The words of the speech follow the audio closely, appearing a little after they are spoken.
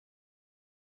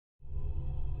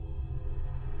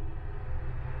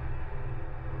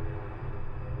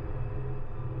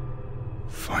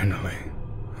Finally,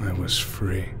 I was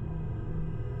free.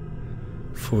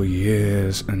 For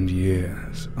years and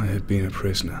years, I had been a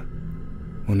prisoner,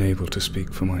 unable to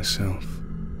speak for myself,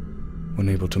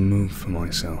 unable to move for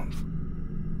myself,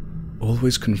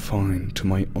 always confined to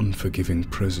my unforgiving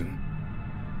prison.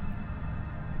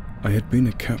 I had been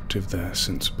a captive there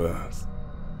since birth,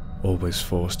 always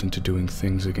forced into doing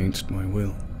things against my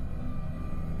will.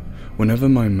 Whenever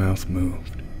my mouth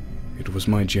moved, it was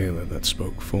my jailer that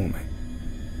spoke for me.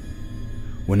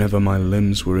 Whenever my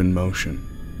limbs were in motion,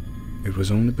 it was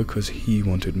only because he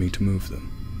wanted me to move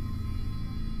them.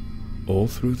 All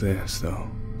through this, though,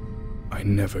 I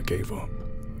never gave up.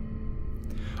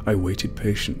 I waited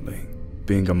patiently,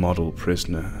 being a model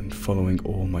prisoner and following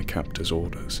all my captor's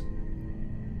orders.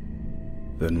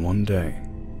 Then one day,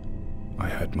 I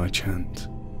had my chance.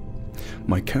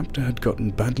 My captor had gotten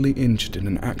badly injured in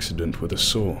an accident with a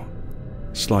saw,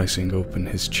 slicing open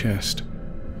his chest,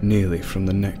 nearly from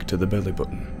the neck to the belly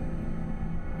button.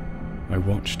 I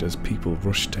watched as people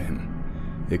rushed to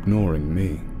him, ignoring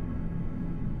me.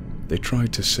 They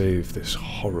tried to save this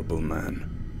horrible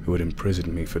man who had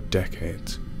imprisoned me for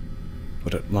decades,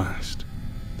 but at last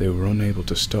they were unable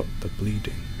to stop the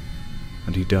bleeding,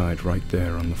 and he died right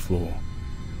there on the floor.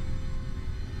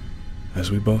 As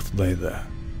we both lay there,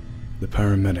 the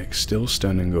paramedic still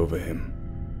standing over him,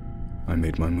 I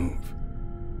made my move.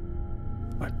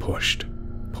 I pushed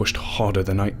harder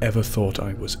than I ever thought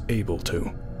I was able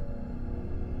to.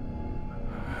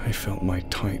 I felt my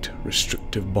tight,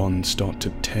 restrictive bond start to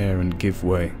tear and give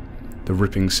way. The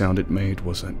ripping sound it made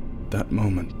was, at that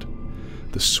moment,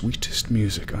 the sweetest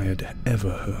music I had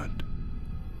ever heard.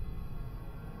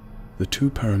 The two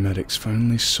paramedics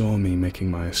finally saw me making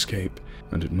my escape,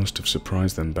 and it must have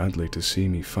surprised them badly to see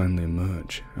me finally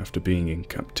emerge after being in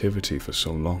captivity for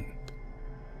so long.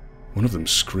 One of them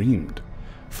screamed,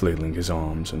 flailing his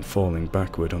arms and falling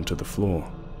backward onto the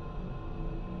floor.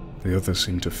 The other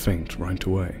seemed to faint right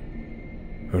away,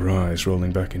 her eyes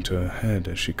rolling back into her head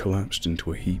as she collapsed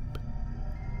into a heap.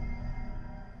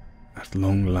 At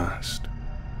long last,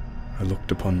 I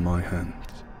looked upon my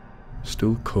hands,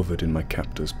 still covered in my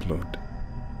captor's blood.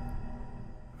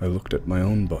 I looked at my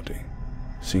own body,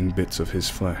 seeing bits of his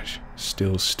flesh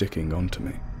still sticking onto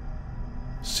me,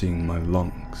 seeing my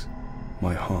lungs,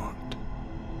 my heart,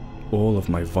 all of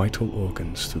my vital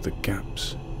organs through the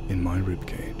gaps in my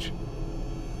ribcage.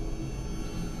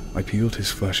 I peeled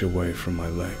his flesh away from my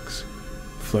legs,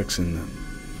 flexing them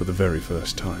for the very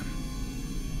first time,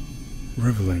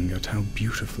 reveling at how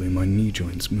beautifully my knee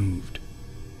joints moved.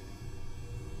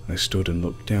 I stood and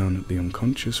looked down at the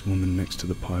unconscious woman next to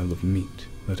the pile of meat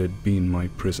that had been my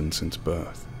prison since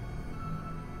birth.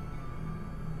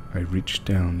 I reached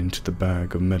down into the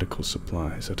bag of medical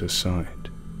supplies at her side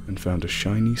and found a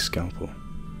shiny scalpel.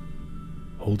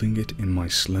 Holding it in my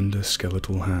slender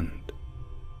skeletal hand,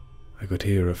 I could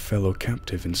hear a fellow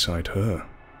captive inside her,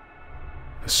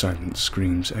 her silent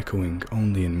screams echoing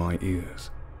only in my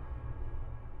ears.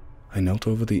 I knelt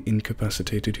over the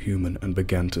incapacitated human and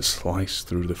began to slice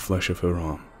through the flesh of her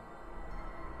arm,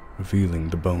 revealing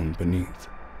the bone beneath.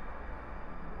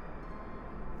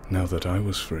 Now that I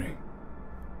was free,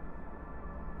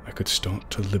 I could start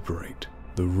to liberate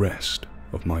the rest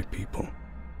of my people.